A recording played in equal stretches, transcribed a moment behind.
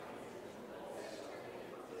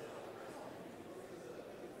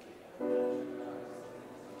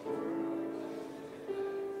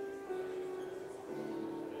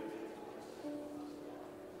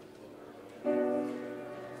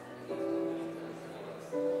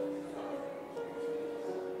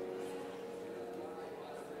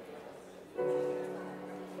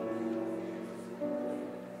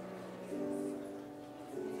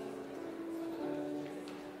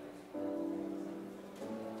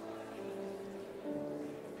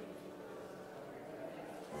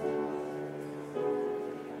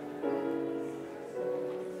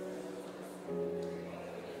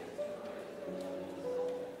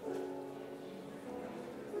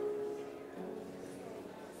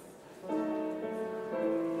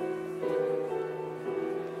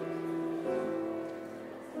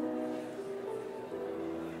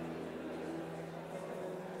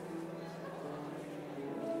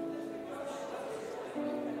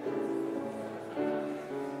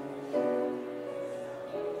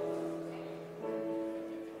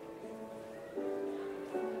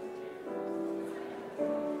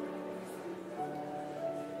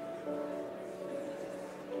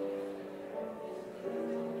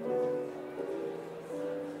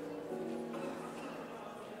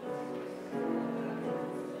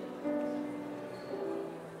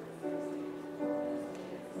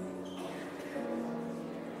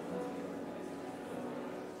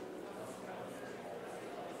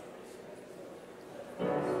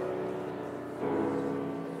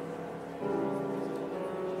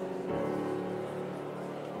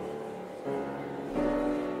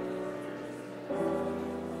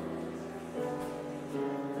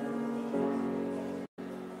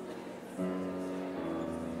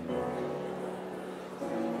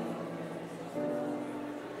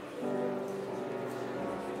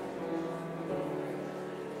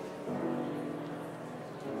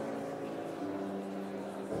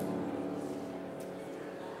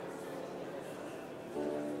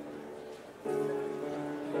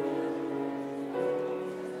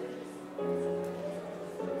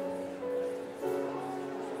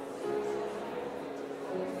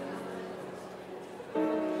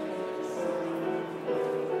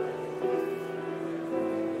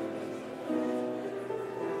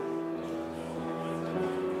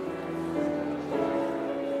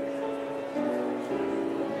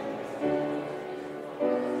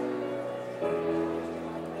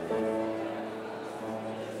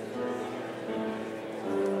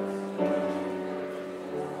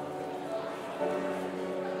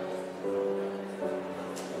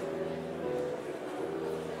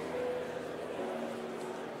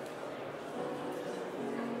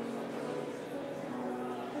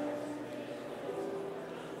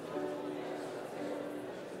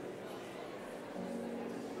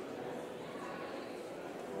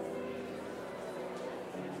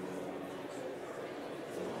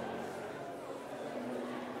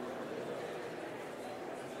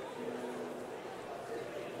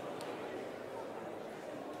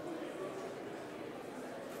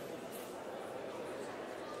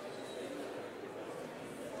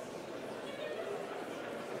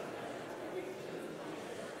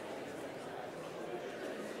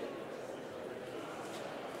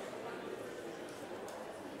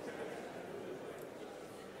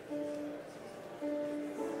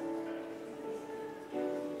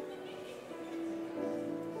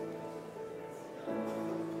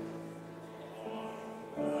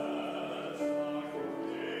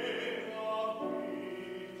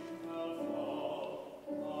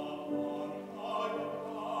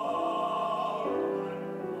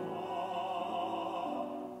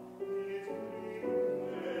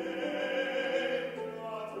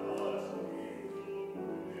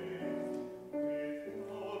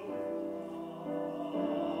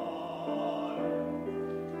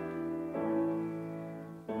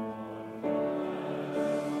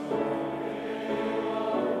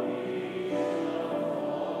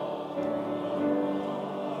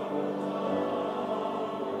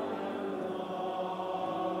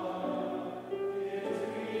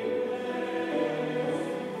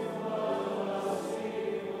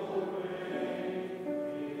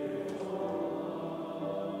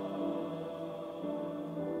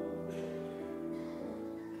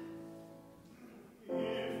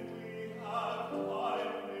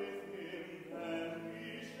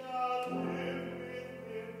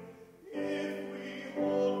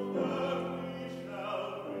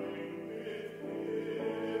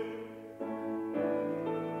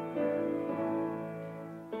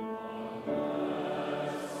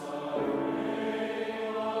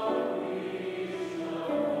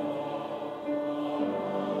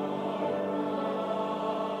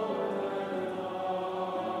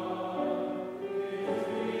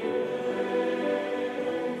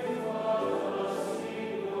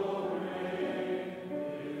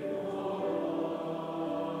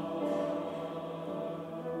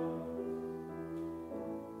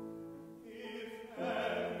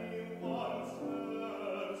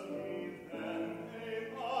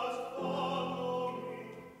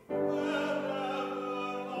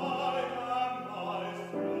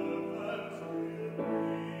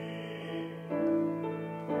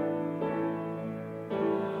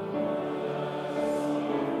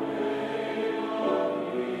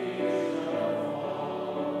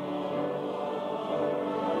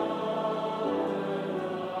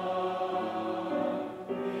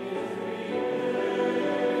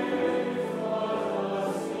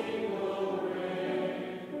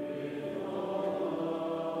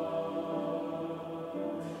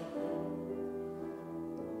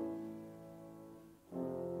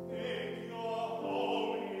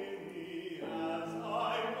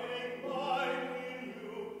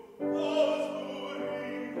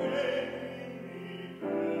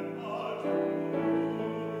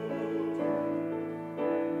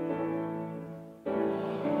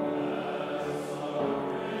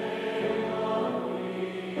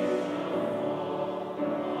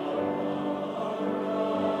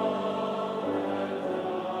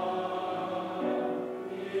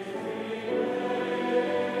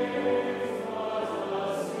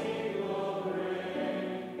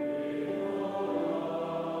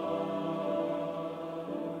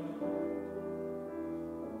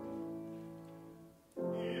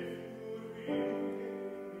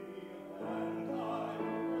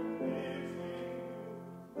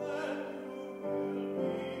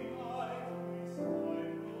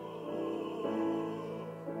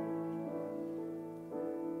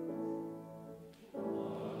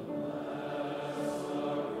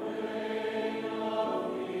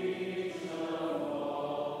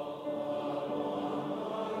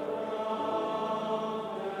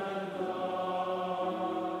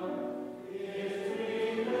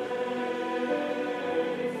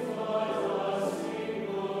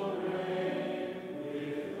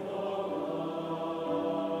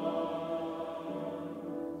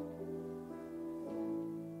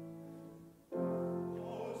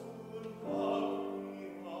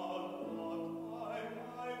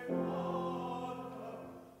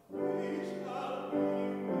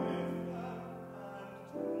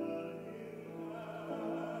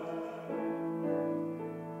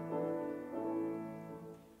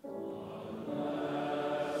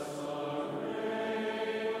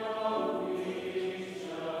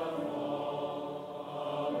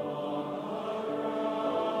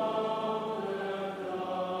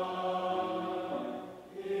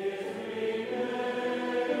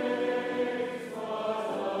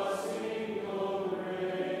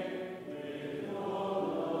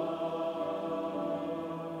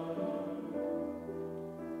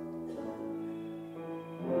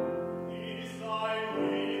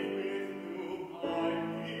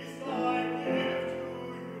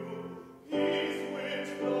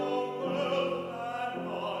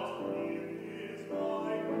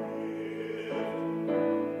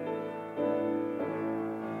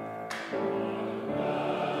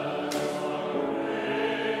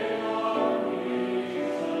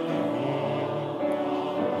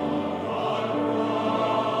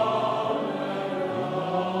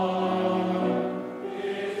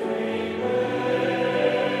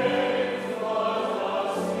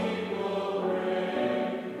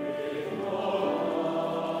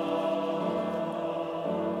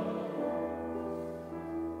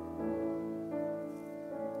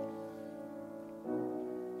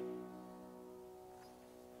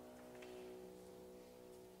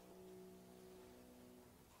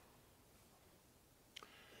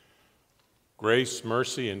Grace,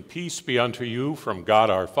 mercy, and peace be unto you from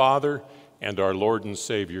God our Father and our Lord and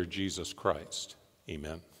Savior Jesus Christ.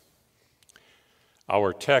 Amen.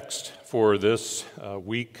 Our text for this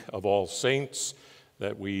week of All Saints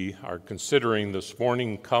that we are considering this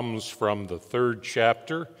morning comes from the 3rd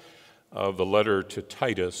chapter of the letter to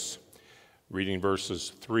Titus, reading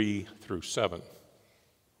verses 3 through 7,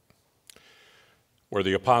 where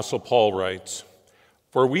the Apostle Paul writes,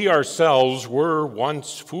 "For we ourselves were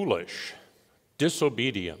once foolish,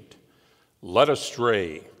 disobedient, led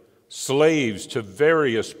astray, slaves to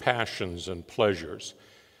various passions and pleasures,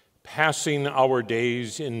 passing our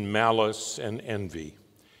days in malice and envy,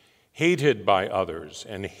 hated by others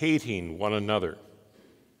and hating one another.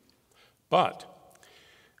 But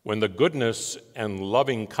when the goodness and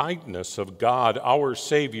loving kindness of God our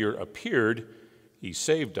Savior appeared, he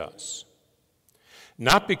saved us,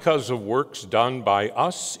 not because of works done by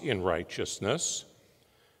us in righteousness,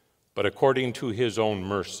 but according to his own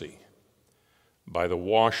mercy, by the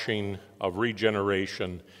washing of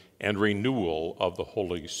regeneration and renewal of the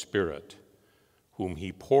Holy Spirit, whom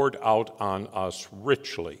he poured out on us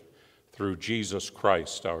richly through Jesus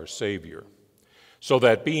Christ our Savior, so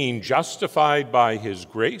that being justified by his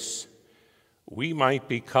grace, we might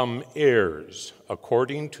become heirs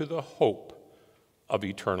according to the hope of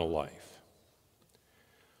eternal life."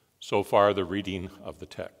 So far, the reading of the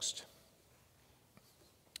text.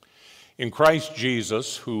 In Christ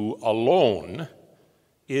Jesus, who alone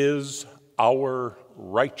is our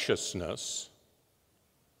righteousness,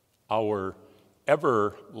 our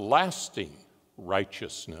everlasting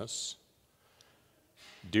righteousness,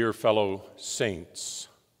 dear fellow saints,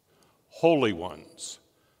 holy ones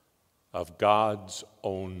of God's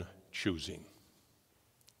own choosing.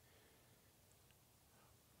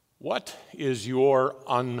 What is your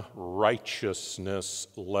unrighteousness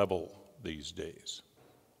level these days?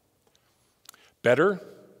 Better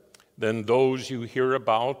than those you hear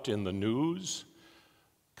about in the news,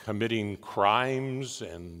 committing crimes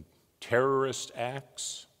and terrorist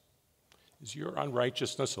acts? Is your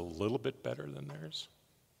unrighteousness a little bit better than theirs?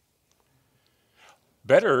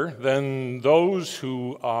 Better than those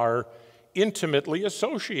who are intimately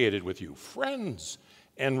associated with you, friends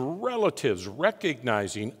and relatives,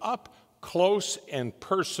 recognizing up close and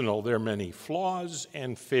personal their many flaws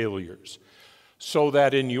and failures, so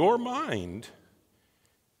that in your mind,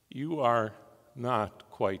 you are not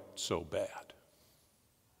quite so bad.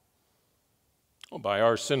 Well, by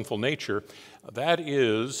our sinful nature, that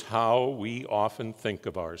is how we often think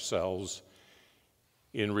of ourselves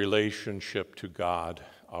in relationship to God,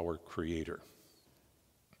 our Creator.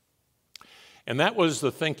 And that was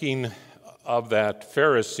the thinking of that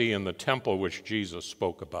Pharisee in the temple which Jesus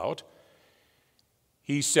spoke about.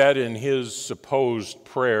 He said in his supposed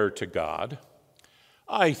prayer to God,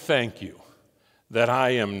 "I thank you that I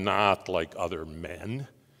am not like other men,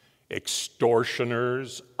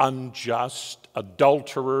 extortioners, unjust,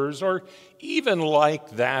 adulterers, or even like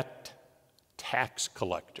that tax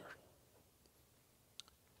collector.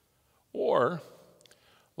 Or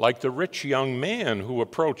like the rich young man who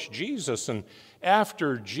approached Jesus, and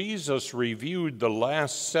after Jesus reviewed the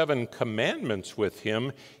last 7 commandments with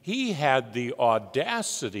him, he had the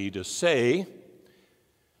audacity to say,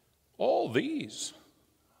 'All these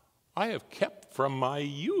I have kept from my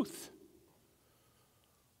youth.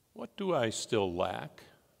 What do I still lack?'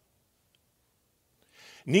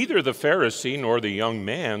 Neither the Pharisee nor the young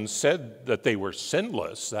man said that they were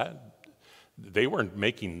sinless. That they weren't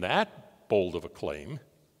making that bold of a claim.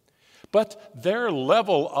 But their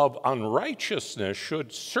level of unrighteousness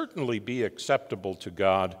should certainly be acceptable to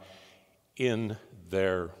God in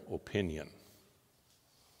their opinion.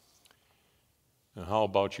 And how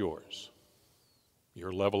about yours?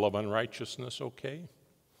 Your level of unrighteousness okay?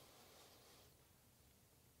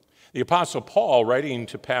 The Apostle Paul, writing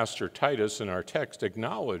to Pastor Titus in our text,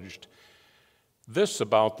 acknowledged this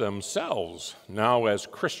about themselves now as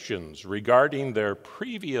Christians regarding their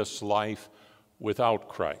previous life without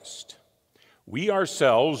Christ. "We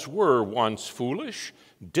ourselves were once foolish,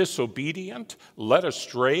 disobedient, led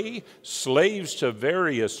astray, slaves to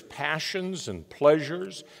various passions and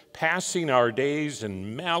pleasures, passing our days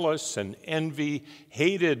in malice and envy,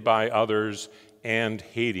 hated by others, and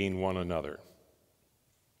hating one another."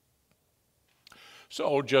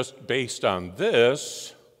 So just based on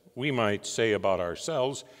this, we might say about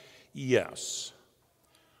ourselves, yes,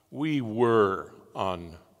 we were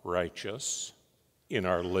unrighteous in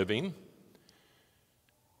our living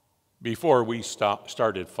before we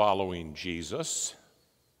started following Jesus,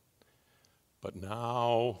 but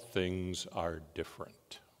now things are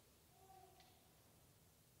different.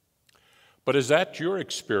 But is that your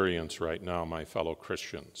experience right now, my fellow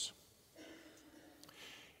Christians?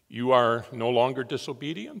 You are no longer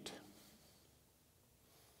disobedient?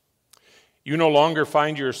 You no longer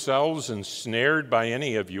find yourselves ensnared by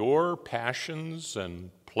any of your passions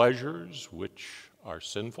and pleasures which are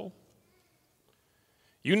sinful?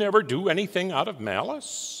 You never do anything out of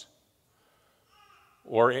malice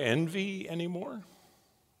or envy anymore?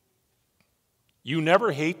 You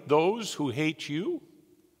never hate those who hate you?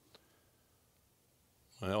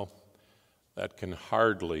 Well, that can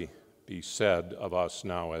hardly be said of us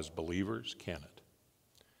now as believers, can it?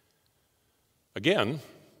 Again,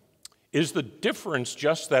 is the difference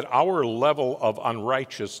just that our level of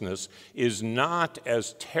unrighteousness is not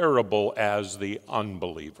as terrible as the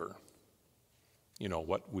unbeliever? You know,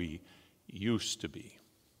 what we used to be.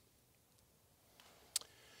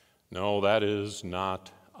 No, that is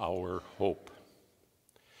not our hope.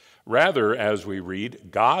 Rather, as we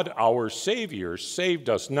read, God our Savior saved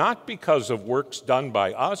us not because of works done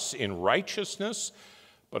by us in righteousness,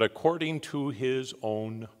 but according to his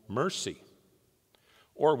own mercy.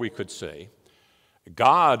 Or we could say,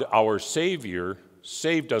 God our Savior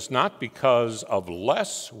saved us not because of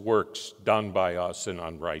less works done by us in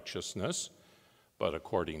unrighteousness, but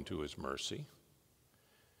according to his mercy.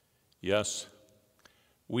 Yes,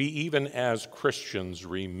 we even as Christians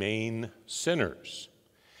remain sinners.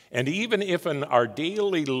 And even if in our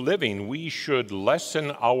daily living we should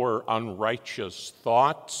lessen our unrighteous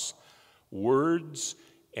thoughts, words,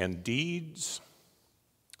 and deeds,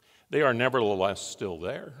 they are nevertheless still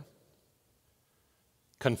there.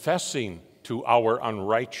 Confessing to our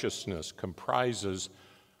unrighteousness comprises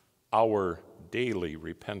our daily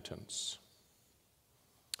repentance.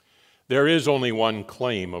 There is only one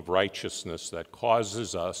claim of righteousness that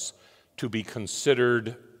causes us to be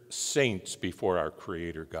considered saints before our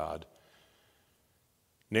Creator God,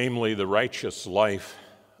 namely the righteous life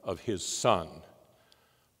of his Son,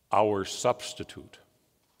 our substitute,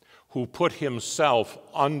 who put himself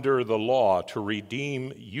under the law to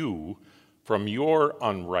redeem you from your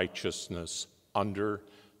unrighteousness under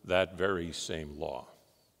that very same law.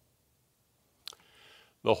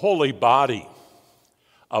 The holy body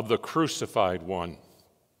of the crucified one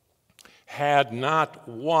had not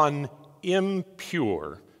one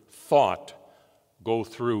impure thought go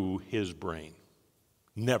through his brain.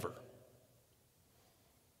 Never.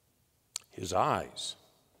 His eyes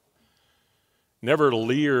never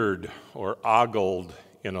leered or ogled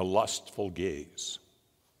in a lustful gaze.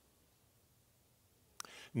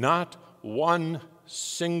 Not one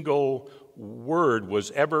single word was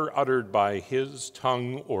ever uttered by his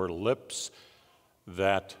tongue or lips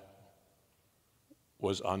that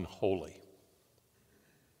was unholy.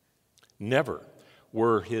 Never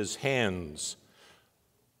were his hands,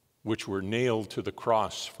 which were nailed to the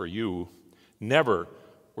cross for you, never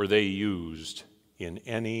were they used in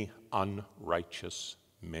any unrighteous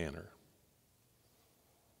manner.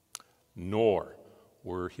 Nor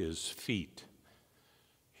were his feet,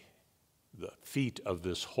 the feet of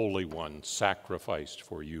this Holy One, sacrificed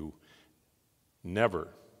for you.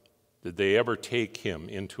 Never did they ever take him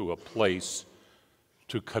into a place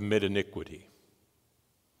to commit iniquity.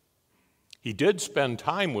 He did spend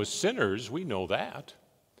time with sinners, we know that,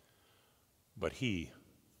 but he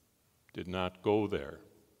did not go there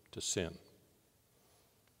to sin.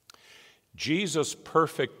 Jesus'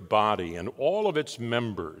 perfect body and all of its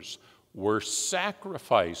members were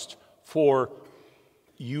sacrificed for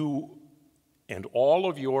you and all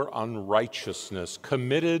of your unrighteousness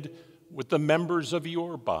committed with the members of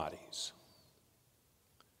your bodies.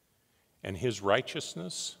 And his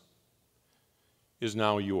righteousness is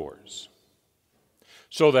now yours,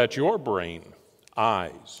 so that your brain,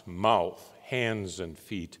 eyes, mouth, hands, and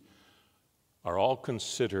feet are all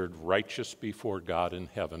considered righteous before God in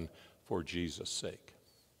heaven for Jesus' sake.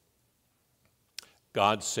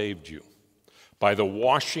 God saved you by the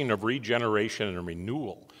washing of regeneration and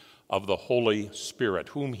renewal of the Holy Spirit,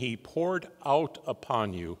 whom he poured out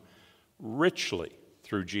upon you richly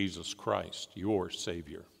through Jesus Christ, your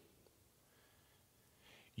Savior.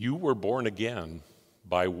 You were born again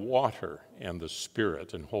by water and the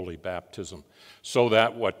Spirit in holy baptism, so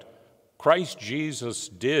that what Christ Jesus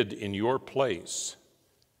did in your place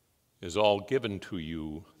is all given to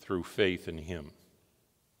you through faith in him.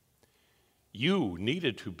 You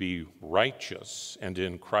needed to be righteous, and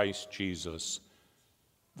in Christ Jesus,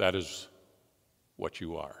 that is what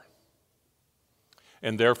you are.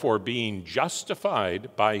 And therefore, being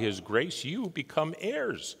justified by his grace, you become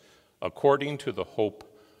heirs according to the hope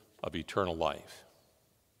of eternal life.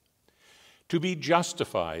 To be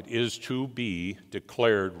justified is to be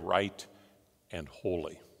declared right and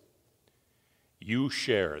holy. you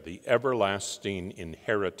share the everlasting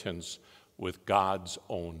inheritance with God's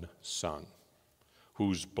own Son,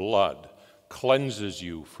 whose blood cleanses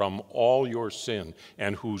you from all your sin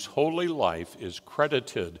and whose holy life is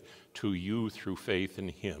credited to you through faith in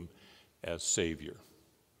him as Savior.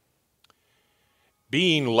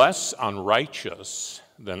 Being less unrighteous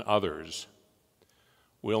than others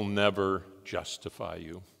will never justify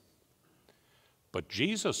you. But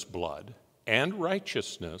Jesus' blood and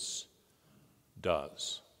righteousness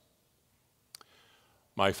does.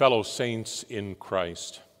 My fellow saints in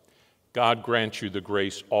Christ, God grant you the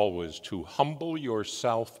grace always to humble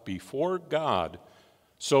yourself before God,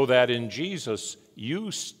 so that in Jesus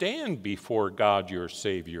you stand before God your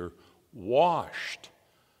Savior, washed,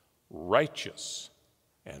 righteous,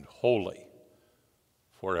 and holy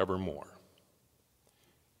forevermore.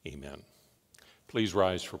 Amen. Please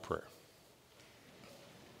rise for prayer.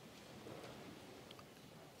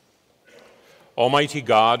 Almighty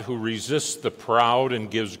God, who resists the proud and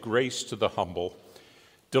gives grace to the humble,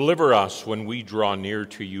 deliver us when we draw near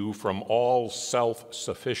to you from all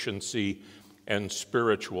self-sufficiency and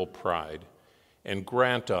spiritual pride, and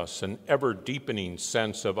grant us an ever-deepening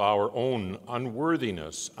sense of our own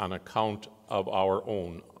unworthiness on account of our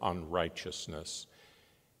own unrighteousness,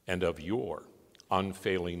 and of your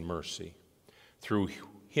unfailing mercy. Through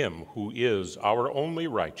him who is our only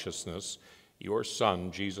righteousness, your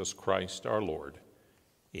Son, Jesus Christ our Lord.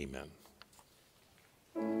 Amen.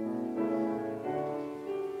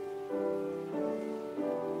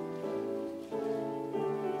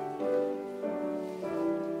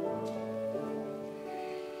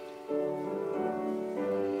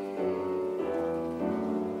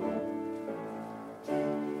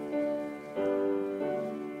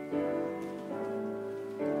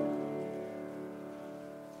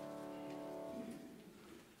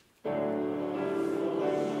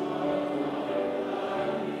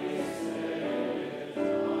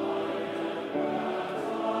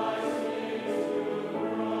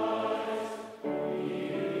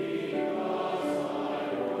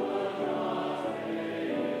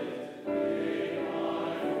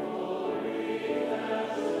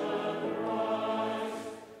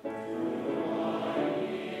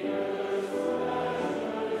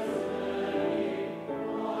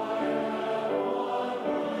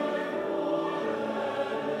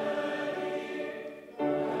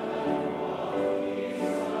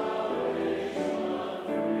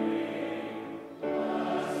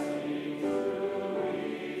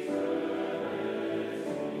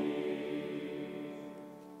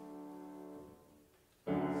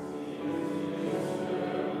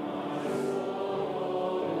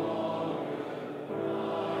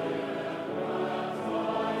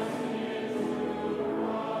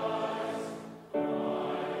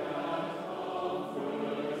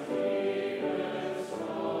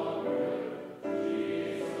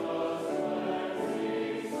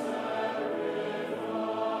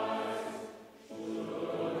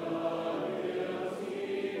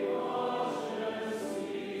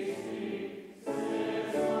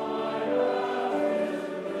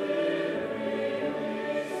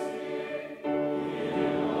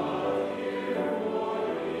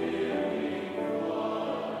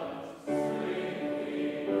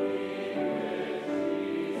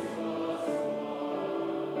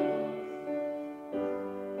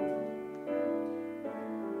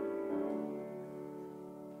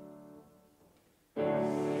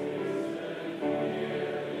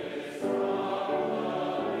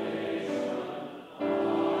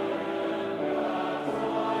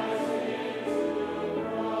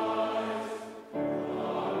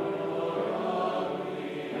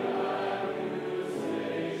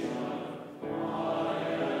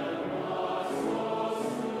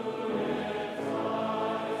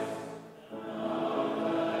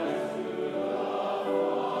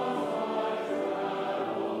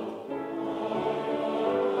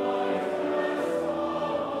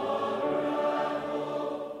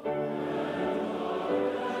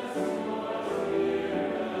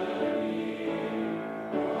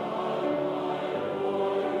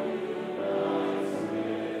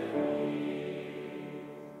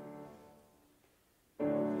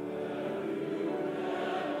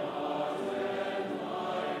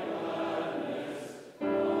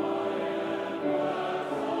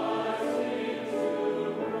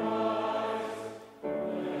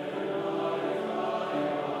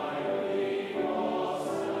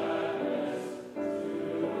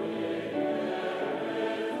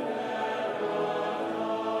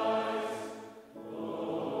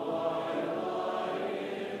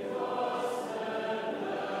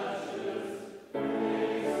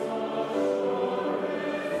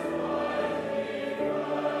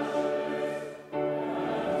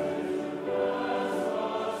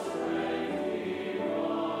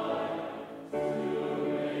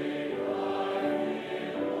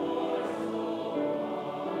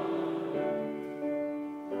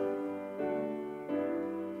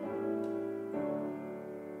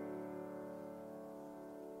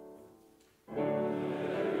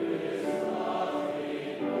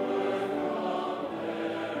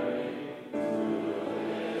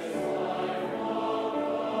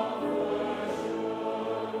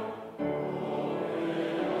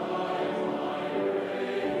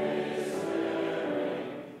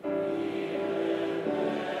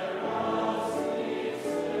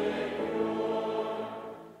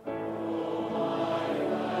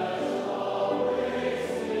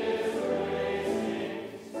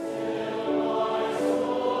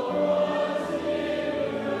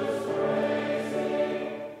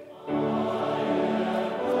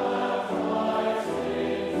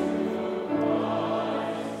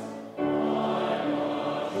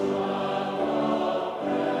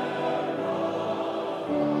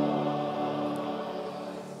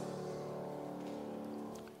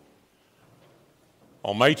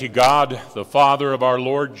 Almighty God, the Father of our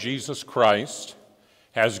Lord Jesus Christ,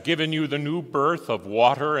 has given you the new birth of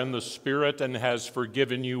water and the Spirit and has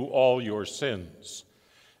forgiven you all your sins.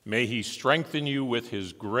 May he strengthen you with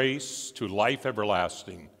his grace to life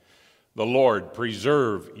everlasting. The Lord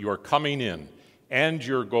preserve your coming in and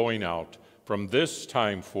your going out from this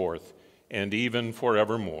time forth and even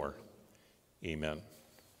forevermore. Amen.